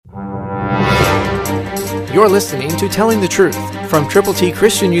You're listening to Telling the Truth from Triple T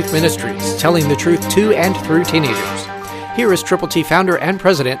Christian Youth Ministries, telling the truth to and through teenagers. Here is Triple T founder and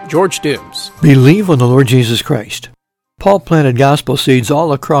president, George Dooms. Believe on the Lord Jesus Christ. Paul planted gospel seeds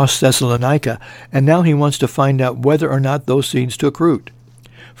all across Thessalonica, and now he wants to find out whether or not those seeds took root.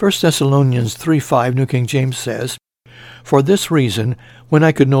 1 Thessalonians 3:5, New King James says, "For this reason, when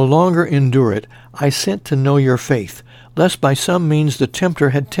I could no longer endure it, I sent to know your faith, lest by some means the tempter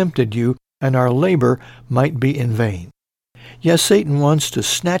had tempted you, and our labor might be in vain." Yes, Satan wants to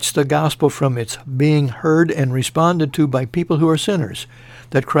snatch the gospel from its being heard and responded to by people who are sinners,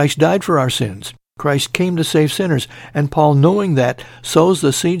 that Christ died for our sins. Christ came to save sinners, and Paul, knowing that, sows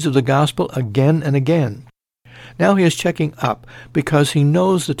the seeds of the gospel again and again. Now he is checking up because he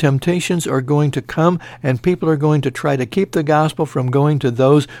knows the temptations are going to come and people are going to try to keep the gospel from going to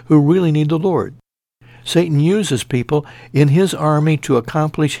those who really need the Lord. Satan uses people in his army to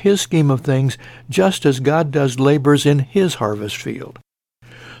accomplish his scheme of things, just as God does labors in his harvest field.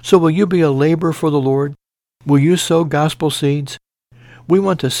 So will you be a laborer for the Lord? Will you sow gospel seeds? We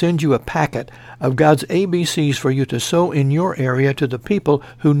want to send you a packet of God's ABCs for you to sow in your area to the people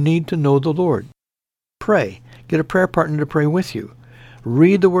who need to know the Lord. Pray. Get a prayer partner to pray with you.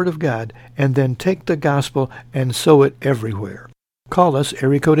 Read the Word of God, and then take the gospel and sow it everywhere. Call us,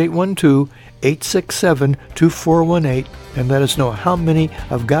 area code 812-867-2418, and let us know how many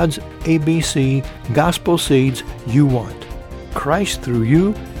of God's ABC gospel seeds you want. Christ through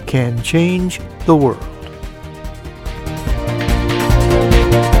you can change the world.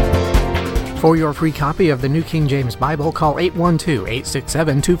 For your free copy of the New King James Bible, call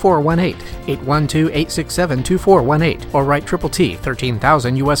 812-867-2418, 812-867-2418, or write Triple T,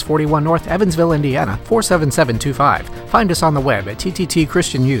 13,000 U.S. 41 North, Evansville, Indiana, 47725. Find us on the web at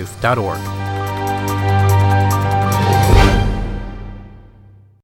tttchristianyouth.org.